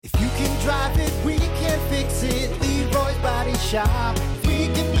drive it, we can fix it. Leroy's Body Shop. We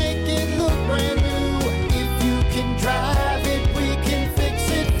can make it look brand new. If you can drive it, we can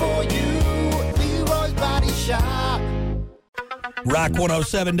fix it for you. Leroy's Body Shop. Rock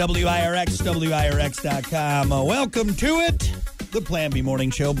 107 WIRX, WIRX.com. Welcome to it, the Plan B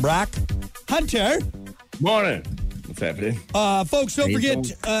Morning Show. Brock Hunter. Morning. What's happening? Folks, don't forget,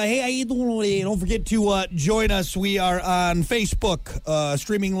 hey, how you doing? Don't forget to join us. We are on Facebook,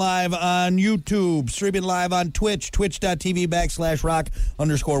 streaming live on YouTube, streaming live on Twitch,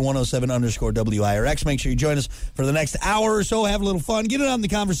 twitch.tv/rock_107_WIRX. Make sure you join us for the next hour or so. Have a little fun. Get in on the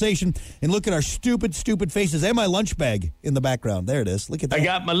conversation and look at our stupid faces and my lunch bag in the background. There it is. Look at that. I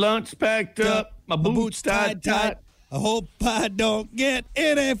got my lunch packed up, my boots tied tight. I hope I don't get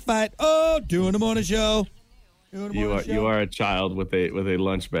in a fight. Oh, doing the morning show. You are a child with a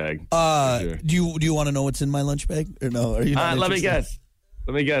lunch bag. Sure. Do you want to know what's in my lunch bag or no? Are you not let me guess.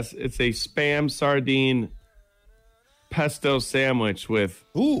 It's a Spam sardine pesto sandwich with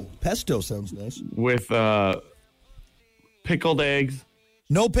pesto sounds nice. With pickled eggs.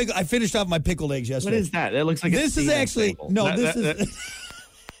 No pickle. I finished off my pickled eggs yesterday. What is that? That looks like this is actually table. No. This is.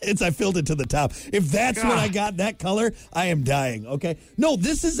 I filled it to the top. If that's what I got, that color, I am dying, okay? No,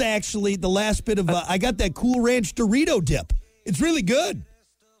 this is actually the last bit of, I got that Cool Ranch Dorito dip. It's really good.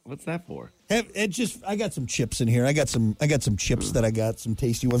 What's that for? I got some chips in here. I got some chips that I got, some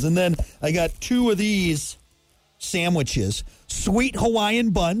tasty ones. And then I got two of these sandwiches, sweet Hawaiian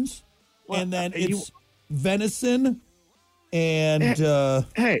buns, and then it's venison and,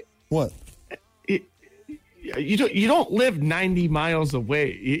 hey. What? You don't live 90 miles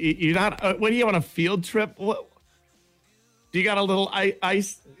away. You're not. When you on a field trip, what? Do you got a little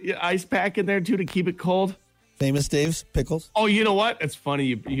ice pack in there too to keep it cold? Famous Dave's pickles. Oh, you know what? It's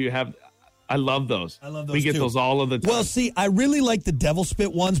funny. You have. I love those. I love those. We get those all of the time. Well, see, I really like the Devil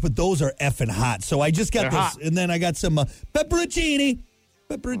Spit ones, but those are effing hot. So I just got They're this, hot. and then I got some pepperoncini.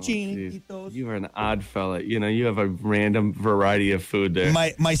 Oh, Eat those. you are an odd fella. You have a random variety of food there.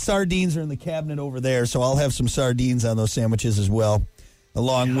 My sardines are in the cabinet over there, so I'll have some sardines on those sandwiches as well,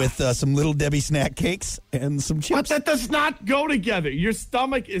 along with some Little Debbie snack cakes and some chips. But that does not go together. Your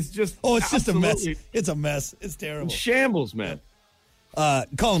stomach is just just a mess. It's a mess. It's terrible. Shambles, man.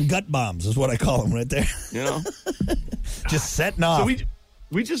 Call them gut bombs is what I call them right there. Just setting off. So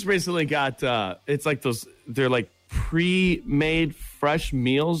we just recently got it's like those. They're like pre-made fresh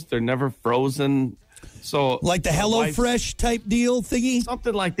meals. They're never frozen. So like the HelloFresh type deal thingy?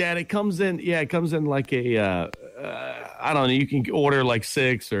 Something like that. It comes in like a I don't know, you can order like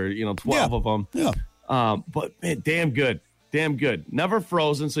 6 or 12 of them. Yeah. But man, damn good. Never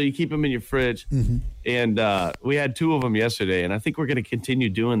frozen, so you keep them in your fridge. Mm-hmm. And we had 2 of them yesterday, and I think we're going to continue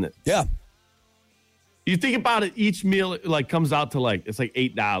doing this. Yeah. You think about it, each meal like comes out to it's like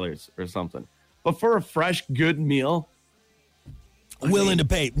 $8 or something. But for a fresh, good meal, willing to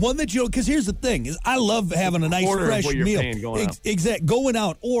pay one that because here's the thing is I love having a nice fresh meal. Going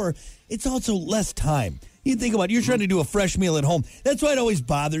out, or it's also less time. You think about it, you're trying to do a fresh meal at home. That's why it always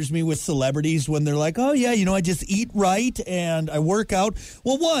bothers me with celebrities when they're like, oh yeah, I just eat right and I work out.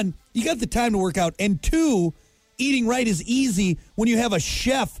 Well, 1, you got the time to work out, and 2, eating right is easy when you have a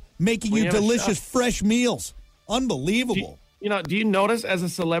chef making you delicious fresh meals. Unbelievable. Do you notice as a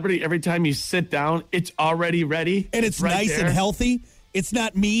celebrity, every time you sit down, it's already ready? And it's right nice there. and healthy. It's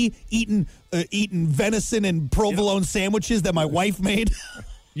not me eating venison and provolone sandwiches that my wife made.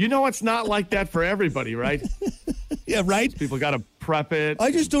 It's not like that for everybody, right? Yeah, right? People got to prep it. I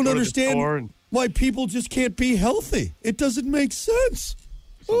just don't understand why people just can't be healthy. It doesn't make sense.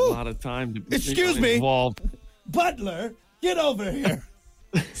 It's a lot of time to Excuse me. involved. Butler, get over here.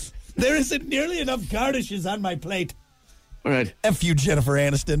 There isn't nearly enough garnishes on my plate. All right. F you, Jennifer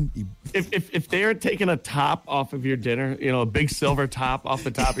Aniston. If they're taking a top off of your dinner, a big silver top off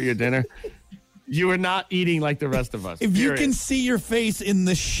the top of your dinner, you are not eating like the rest of us. If you can see your face in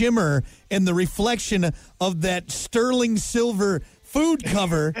the shimmer and the reflection of that sterling silver food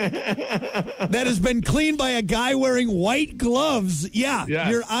cover that has been cleaned by a guy wearing white gloves,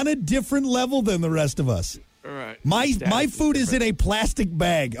 you're on a different level than the rest of us. All right. My food is in a plastic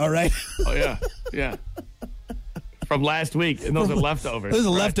bag, all right? Oh, yeah. Yeah. From last week, and those are leftovers. Those are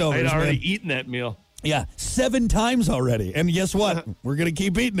leftovers, I'd already eaten that meal. Yeah, 7 times already. And guess what? We're going to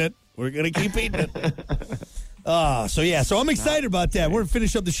keep eating it. So I'm excited about that. We're going to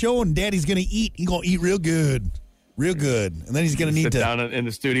finish up the show, and Daddy's going to eat. He's going to eat real good. And then he's going to sit down in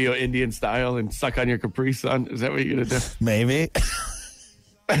the studio Indian style and suck on your Capri Sun. Is that what you're going to do? Maybe.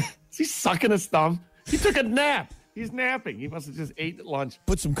 Is he sucking his thumb? He took a nap. He's napping. He must have just ate lunch.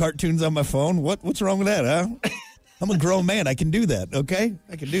 Put some cartoons on my phone. What's wrong with that, huh? I'm a grown man. I can do that, okay?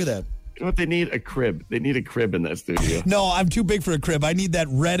 I can do that. You know what they need? A crib. They need a crib in that studio. No, I'm too big for a crib. I need that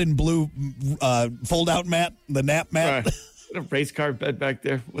red and blue fold-out mat, the nap mat. Right. A race car bed back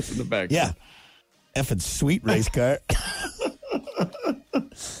there. What's in the back? Yeah. Effing sweet race car.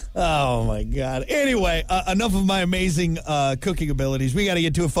 Oh, my God. Anyway, enough of my amazing cooking abilities. We got to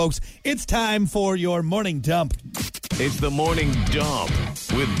get to it, folks. It's time for your Morning Dump. It's the Morning Dump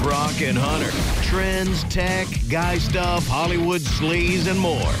with Brock and Hunter. Trends, tech, guy stuff, Hollywood sleaze, and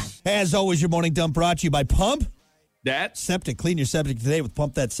more. As always, your Morning Dump brought to you by Pump That Septic. Clean your septic today with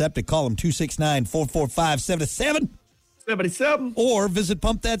Pump That Septic. Call them 269-445-7777. 77. Or visit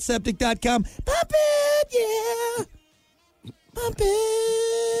pumpthatseptic.com. Pump it, yeah. Pump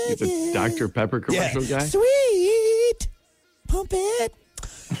it. He's a Dr. Pepper commercial guy. Sweet. Pump it.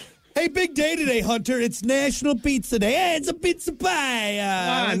 Hey, big day today, Hunter. It's National Pizza Day. Hey, it's a pizza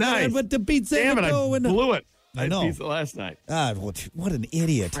pie. Nice. But the pizza. Damn it, I blew it. I know. had pizza last night. What an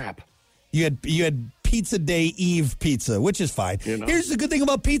idiot. Crap. You had Pizza Day Eve pizza, which is fine. You know. Here's the good thing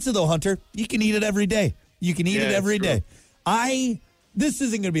about pizza, though, Hunter. You can eat it every day. You can eat it every day. This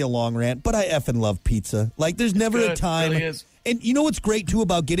isn't going to be a long rant, but I effing love pizza. Like, there's never a time. It really is. And you know what's great, too,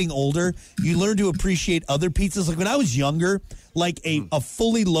 about getting older? You learn to appreciate other pizzas. Like, when I was younger, like a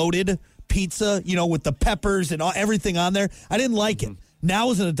fully loaded pizza, with the peppers and everything on there, I didn't like it.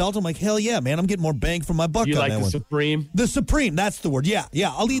 Now, as an adult, I'm like, hell yeah, man, I'm getting more bang for my buck on that one. You like the Supreme? The Supreme, that's the word. Yeah,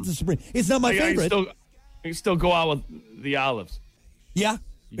 I'll eat the Supreme. It's not my favorite. You still go out with the olives. Yeah.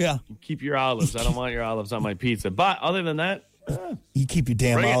 You keep your olives. I don't want your olives on my pizza. But other than that, you keep your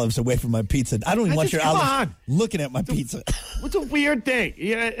damn olives away from my pizza. I don't even want your olives looking at my pizza. What's a weird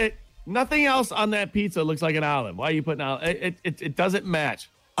thing? Nothing else on that pizza looks like an olive. Why are you putting olive? It doesn't match.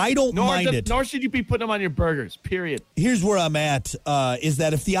 I don't mind it. Nor should you be putting them on your burgers, period. Here's where I'm at, is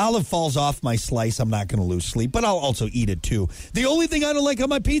that if the olive falls off my slice, I'm not going to lose sleep, but I'll also eat it too. The only thing I don't like on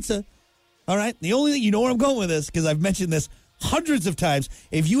my pizza, all right, the only thing, you know where I'm going with this, because I've mentioned this hundreds of times,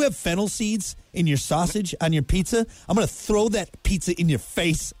 if you have fennel seeds in your sausage on your pizza, I'm going to throw that pizza in your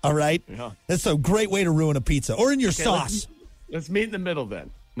face, all right? Yeah. That's a great way to ruin a pizza, or in your sauce. Let's meet in the middle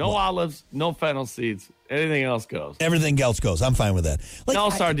then. No olives, no fennel seeds. Anything else goes. Everything else goes. I'm fine with that. Like, no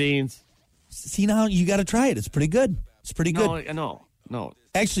sardines. See, now you got to try it. It's pretty good. It's pretty good. No.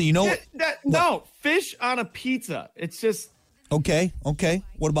 Actually, you know no, fish on a pizza. It's just... Okay.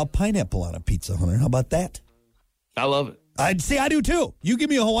 What about pineapple on a pizza, Hunter? How about that? I love it. I do too. You give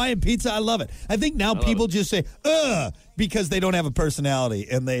me a Hawaiian pizza, I love it. I think now people just say, because they don't have a personality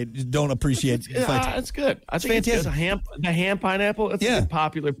and they don't appreciate it's good. I think fantastic. The ham pineapple, it's a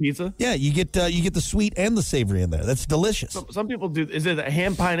popular pizza. Yeah, you get the sweet and the savory in there. That's delicious. Some people do. Is it a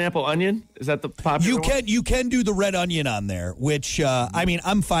ham pineapple onion? Is that the popular one? You can do the red onion on there, which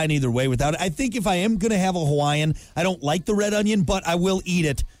I'm fine either way without it. I think if I am going to have a Hawaiian, I don't like the red onion, but I will eat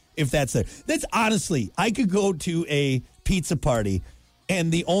it if that's there. That's honestly, I could go to a pizza party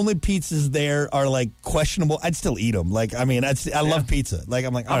and the only pizzas there are like questionable. I'd still eat them. Like, I love pizza. Like,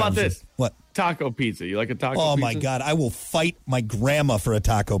 I'm like, how about this? What? Taco pizza. You like a taco pizza? Oh my God. I will fight my grandma for a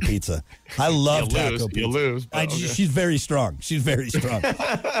taco pizza. I love taco pizza. You lose. She's very strong.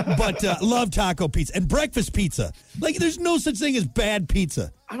 But love taco pizza and breakfast pizza. Like, there's no such thing as bad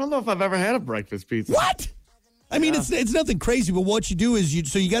pizza. I don't know if I've ever had a breakfast pizza. What? I mean, it's nothing crazy, but what you do is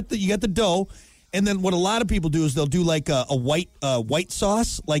you got the dough. And then what a lot of people do is they'll do like a white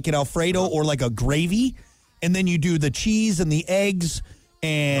sauce, like an Alfredo or like a gravy. And then you do the cheese and the eggs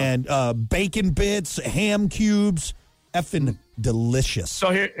and bacon bits, ham cubes. Effing delicious.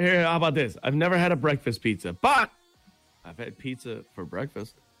 So here, how about this? I've never had a breakfast pizza, but I've had pizza for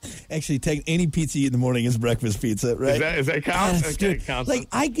breakfast. Actually, take any pizza you eat in the morning is breakfast pizza, right? Is that count? Okay, counts. Like,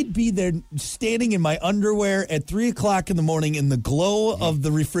 I could be there standing in my underwear at 3 o'clock in the morning in the glow of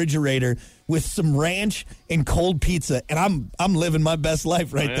the refrigerator with some ranch and cold pizza, and I'm living my best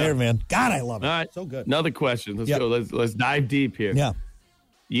life there, man. God, I love it. All right. So good. Another question. Let's go. Let's dive deep here. Yeah.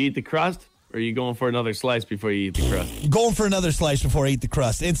 You eat the crust, or are you going for another slice before you eat the crust? Going for another slice before I eat the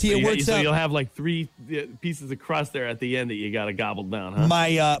crust. And see, it works out. So you'll have like 3 pieces of crust there at the end that you got to gobble down, huh?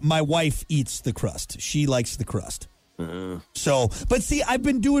 My wife eats the crust. She likes the crust. So, but see, I've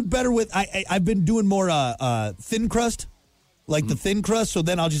been doing better with, I've been doing more thin crust. Like the thin crust, so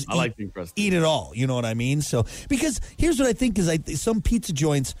then I'll just eat it all. You know what I mean? So, because here's what I think is some pizza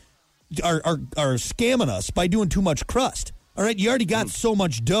joints are scamming us by doing too much crust. All right, you already got so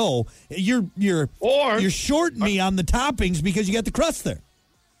much dough. You're shorting me on the toppings because you got the crust there.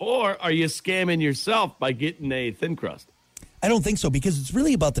 Or are you scamming yourself by getting a thin crust? I don't think so, because it's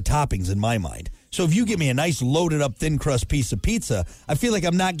really about the toppings in my mind. So if you give me a nice loaded up thin crust piece of pizza, I feel like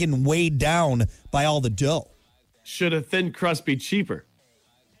I'm not getting weighed down by all the dough. Should a thin crust be cheaper?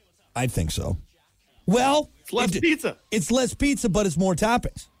 I think so. Well, it's less pizza. It's less pizza, but it's more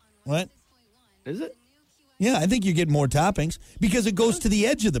toppings. What? Is it? Yeah, I think you get more toppings because it goes to the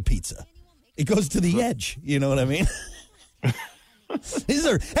edge of the pizza. It goes to the edge. You know what I mean?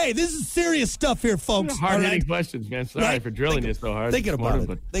 This is serious stuff here, folks. Hard-hitting questions, man. Sorry for drilling you so hard. Thinking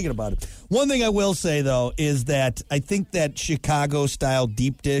about it. One thing I will say, though, is that I think that Chicago-style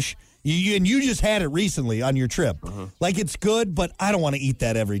deep dish, you just had it recently on your trip. Like, it's good, but I don't want to eat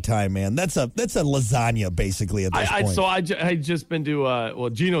that every time, man. That's a lasagna, basically, at this point. So I just been to,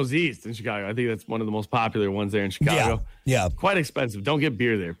 Gino's East in Chicago. I think that's one of the most popular ones there in Chicago. Yeah. Quite expensive. Don't get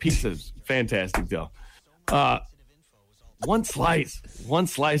beer there. Pizza's fantastic, though. One slice of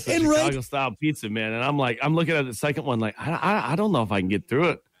Chicago-style pizza, man. And I'm looking at the second one like, I don't know if I can get through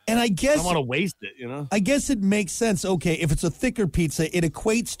it. And I guess I don't want to waste it, you know? I guess it makes sense. Okay, if it's a thicker pizza, it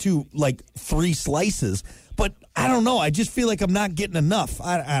equates to like 3 slices. But I don't know. I just feel like I'm not getting enough.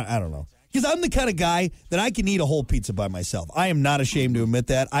 I don't know. Because I'm the kind of guy that I can eat a whole pizza by myself. I am not ashamed to admit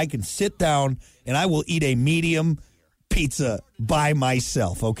that. I can sit down and I will eat a medium pizza by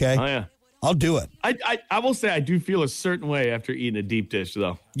myself, okay? Oh, yeah. I'll do it. I will say I do feel a certain way after eating a deep dish,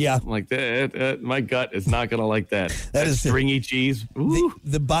 though. Yeah. Like that, my gut is not going to like that. That is stringy cheese.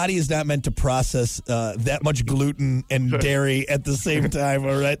 The body is not meant to process that much gluten and dairy at the same time,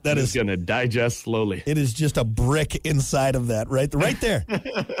 all right? That is going to digest slowly. It is just a brick inside of that, right there. Right there.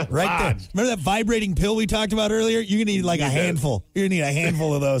 Remember that vibrating pill we talked about earlier? You're going to need like a handful. You're going to need a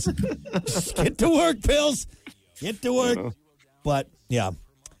handful of those. Just get to work, pills. Get to work. But, yeah.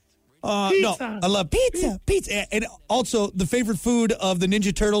 No, I love pizza. And also the favorite food of the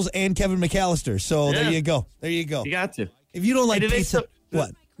Ninja Turtles and Kevin McAllister. So there you go. You got to. If you don't like pizza, what?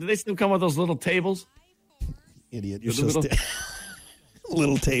 Do they still come with those little tables? Idiot, you're so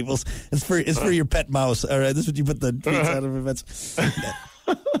little tables. It's for your pet mouse. All right, this is what you put the pizza out of events.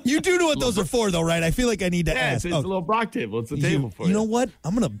 You do know what those are for, though, right? I feel like I need to ask. It's a little Brock table. It's a table for you. You know what?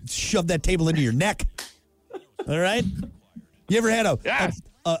 I'm gonna shove that table into your neck. All right. You ever had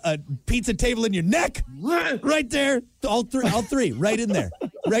a pizza table in your neck? Right there. All three. Right in there.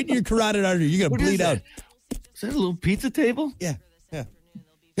 Right in your carotid artery. You're going to bleed out. Is that a little pizza table? Yeah.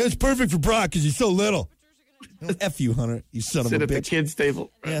 It's perfect for Brock because he's so little. F you, Hunter. You son of a bitch. Sit at the kids'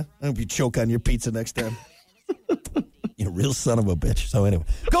 table. Yeah. I hope you choke on your pizza next time. You real son of a bitch. So anyway,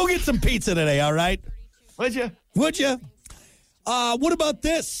 go get some pizza today, all right? Would you? What about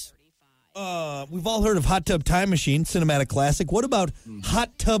this? We've all heard of Hot Tub Time Machine, cinematic classic. What about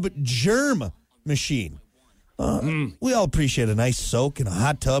Hot Tub Germ Machine? We all appreciate a nice soak in a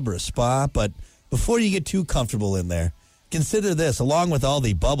hot tub or a spa, but before you get too comfortable in there, consider this. Along with all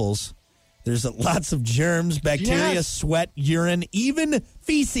the bubbles, there's lots of germs, bacteria, sweat, urine, even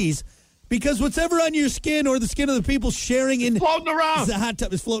feces, because whatever on your skin or the skin of the people sharing in floating around. The hot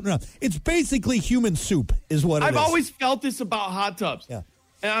tub is floating around. It's basically human soup is what it is. I've always felt this about hot tubs. Yeah.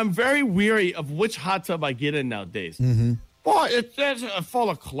 And I'm very weary of which hot tub I get in nowadays. Mm-hmm. Boy, it's full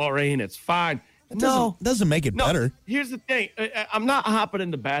of chlorine. It's fine. Doesn't make it better. Here's the thing. I'm not hopping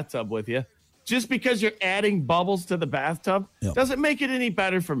in the bathtub with you. Just because you're adding bubbles to the bathtub doesn't make it any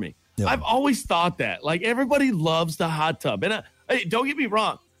better for me. Yep. I've always thought that. Like, everybody loves the hot tub. And hey, don't get me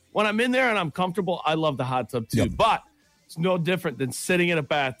wrong. When I'm in there and I'm comfortable, I love the hot tub too. Yep. But it's no different than sitting in a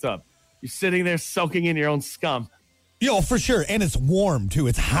bathtub. You're sitting there soaking in your own scum. For sure. And it's warm, too.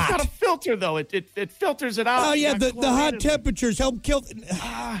 It's hot. It's got a filter, though. It filters it out. Oh, yeah. The hot temperatures help kill.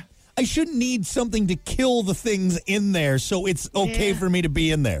 I shouldn't need something to kill the things in there, so it's okay for me to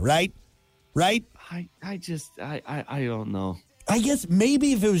be in there, right? Right? I don't know. I guess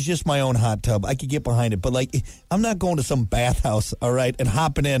maybe if it was just my own hot tub, I could get behind it. But, like, I'm not going to some bathhouse, all right, and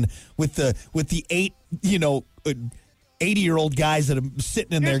hopping in with the 80-year-old guys that are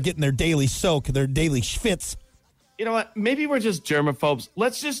sitting in there getting their daily soak, their daily schwitz. You know what? Maybe we're just germaphobes.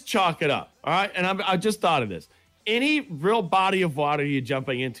 Let's just chalk it up, all right? And I just thought of this. Any real body of water you're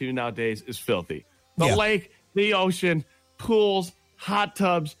jumping into nowadays is filthy. The lake, the ocean, pools, hot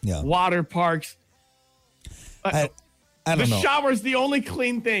tubs, water parks. I don't know. The shower's the only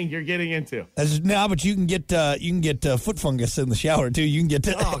clean thing you're getting into. But you can get foot fungus in the shower too. You can get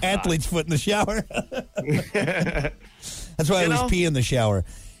athlete's foot in the shower. That's why I always pee in the shower.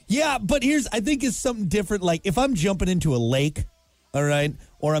 Yeah, but I think it's something different. Like if I'm jumping into a lake, all right,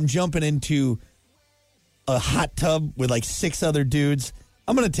 or I'm jumping into a hot tub with like 6 other dudes,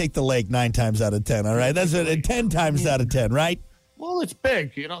 I'm going to take the lake 9 times out of 10, all right? That's 10 times out of 10, right? Well, it's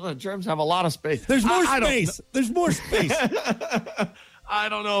big. The germs have a lot of space. There's more space. There's more space. I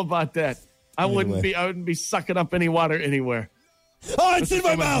don't know about that. I wouldn't be sucking up any water anywhere. Oh, it's in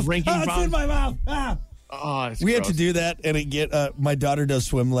my mouth. It's in my mouth. Oh, we had to do that, and my daughter does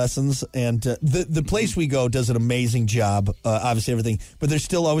swim lessons, and the place we go does an amazing job, obviously everything, but there's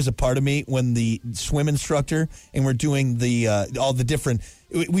still always a part of me when the swim instructor, and we're doing all the different,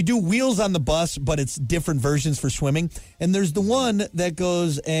 we do wheels on the bus, but it's different versions for swimming, and there's the one that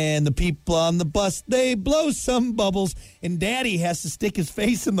goes, and the people on the bus, they blow some bubbles, and Daddy has to stick his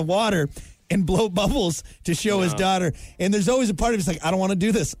face in the water and blow bubbles to show his daughter. And there's always a part of it's like, I don't want to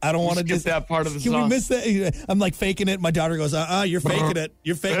do this. I don't want to do that part of the song. Can we miss that? I'm like faking it. My daughter goes, you're faking it.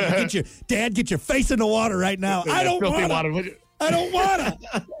 You're faking it. Dad, get your face in the water right now. I don't want to. I don't want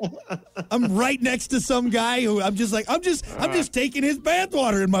to. I'm right next to some guy who I'm just taking his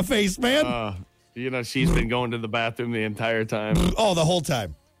bathwater in my face, man. She's been going to the bathroom the entire time. Oh, the whole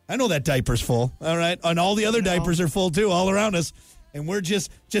time. I know that diaper's full. All right. And all the other diapers are full too, all around us. And we're just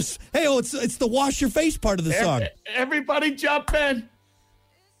hey, it's the wash your face part of the song. Everybody jump in. I'm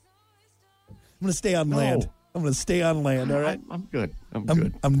going to stay on land. I'm going to stay on land, all right? I'm good. I'm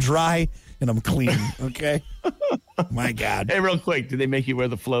good. I'm dry and I'm clean, okay? My God. Hey, real quick, did they make you wear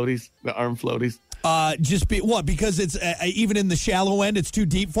the floaties, the arm floaties? Because it's even in the shallow end, it's too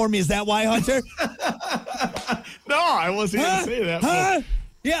deep for me. Is that why, Hunter? No, I wasn't going to say that. Huh?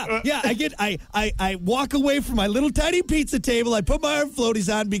 Yeah. I walk away from my little tiny pizza table. I put my arm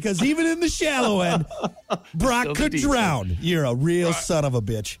floaties on because even in the shallow end, Brock could drown. You're a real son of a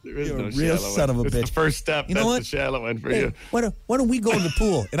bitch. You're a real son of a bitch. It's the first step. You know what? The shallow end for you. Why don't we go in the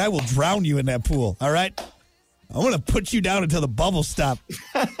pool and I will drown you in that pool? All right. I want to put you down until the bubbles stop.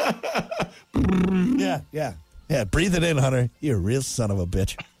 Yeah. Breathe it in, Hunter. You're a real son of a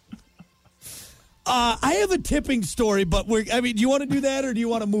bitch. I have a tipping story, but do you want to do that or do you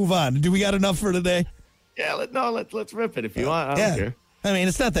want to move on? Do we got enough for today? Yeah, let's rip it if you want. I don't care. I mean,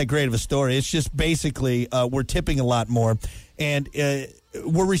 it's not that great of a story. It's just basically we're tipping a lot more, and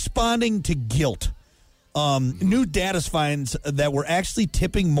we're responding to guilt. New data finds that we're actually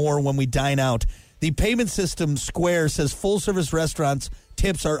tipping more when we dine out. The payment system Square says full-service restaurants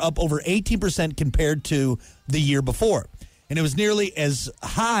tips are up over 18% compared to the year before. And it was nearly as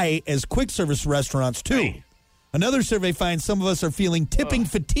high as quick-service restaurants, too. Hey. Another survey finds some of us are feeling tipping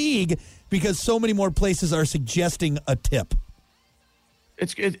fatigue because so many more places are suggesting a tip.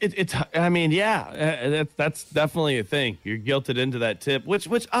 It's I mean, that's definitely a thing. You're guilted into that tip, which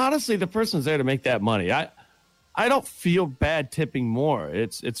honestly, the person's there to make that money. I don't feel bad tipping more.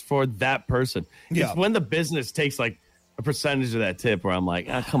 It's for that person. Yeah. It's when the business takes like a percentage of that tip where I'm like,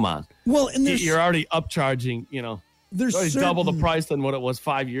 come on. Well, and you're already upcharging, There's double the price than what it was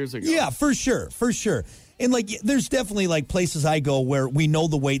 5 years ago. Yeah, for sure. And there's definitely places I go where we know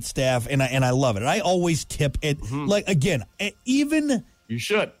the wait staff, and I love it. I always tip it. Even you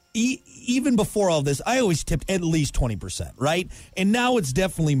should. Even before all this, I always tipped at least 20%, right? And now it's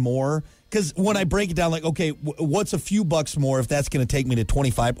definitely more because when I break it down, what's a few bucks more if that's going to take me to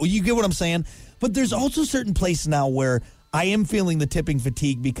 25? Well, you get what I'm saying. But there's also certain places now where I am feeling the tipping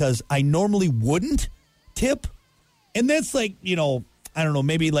fatigue because I normally wouldn't tip. And that's I don't know,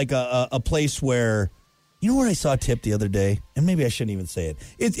 maybe a place where, where I saw a tip the other day, and maybe I shouldn't even say it.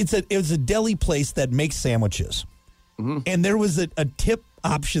 It was a deli place that makes sandwiches, and there was a tip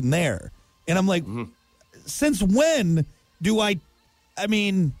option there, and I'm like, since when do I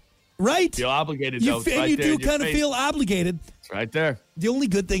mean, right? Feel obligated, you do kind of feel obligated. It's right there. The only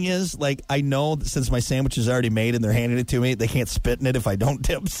good thing is, I know that since my sandwich is already made and they're handing it to me, they can't spit in it if I don't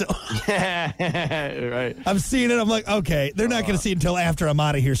tip. So, right. I'm seeing it. I'm like, okay, they're not going to see it until after I'm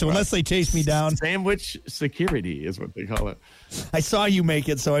out of here. So unless they chase me down, sandwich security is what they call it. I saw you make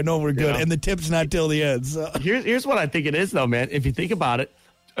it, so I know we're good. And the tip's not till the end. So. Here's what I think it is, though, man. If you think about it,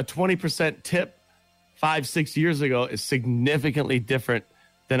 a 20% tip 5-6 years ago is significantly different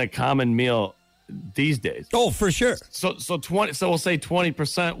than a common meal these days. Oh, for sure. So we'll say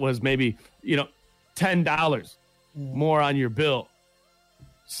 20% was maybe, $10 more on your bill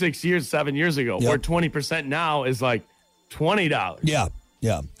 7 years ago. Yep. Where 20% now is like $20.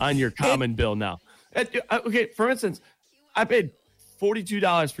 Yeah. On your common bill now. Okay, for instance, I paid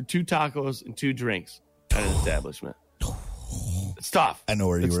 $42 for 2 tacos and 2 drinks at an establishment. It's tough. I know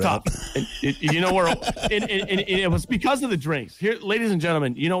where you were at. You know where, and it was because of the drinks. Here, ladies and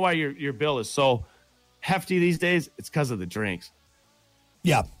gentlemen, you know why your bill is so hefty these days? It's because of the drinks.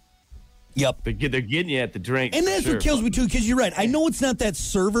 Yeah. Yep. They're getting you at the drink. And that's what kills me, too, because you're right. I know it's not that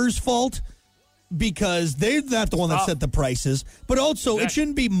server's fault because they're not the one that set the prices, but also it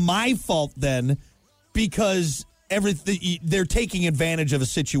shouldn't be my fault then because they're taking advantage of a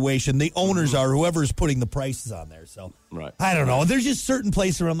situation. The owners are, whoever's putting the prices on there. So right. I don't know. There's just certain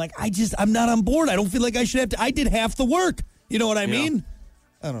places where I'm like, I'm not on board. I don't feel like I should have to. I did half the work. You know what I mean?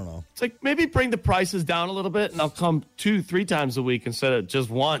 I don't know. It's like maybe bring the prices down a little bit, and I'll come 2-3 times a week instead of just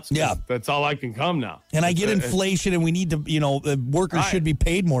once. Yeah, that's all I can come now. And I get inflation, and we need to, the workers should be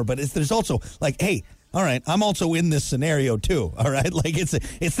paid more. But there's also like, hey, all right, I'm also in this scenario too. All right, like it's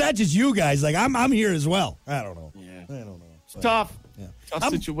not just you guys. Like I'm here as well. I don't know. Yeah, I don't know. It's tough. Yeah. Tough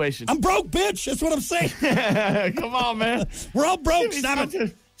situation. I'm broke, bitch. That's what I'm saying. Come on, man. We're all broke. Stop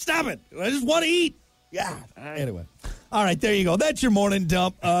it. I just want to eat. Yeah. Anyway. All right, there you go. That's your morning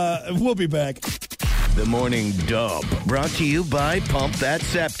dump. We'll be back. The Morning Dump, brought to you by Pump That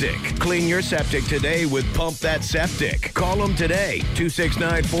Septic. Clean your septic today with Pump That Septic. Call them today,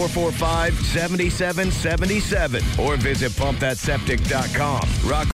 269-445-7777, or visit pumpthatseptic.com. Rock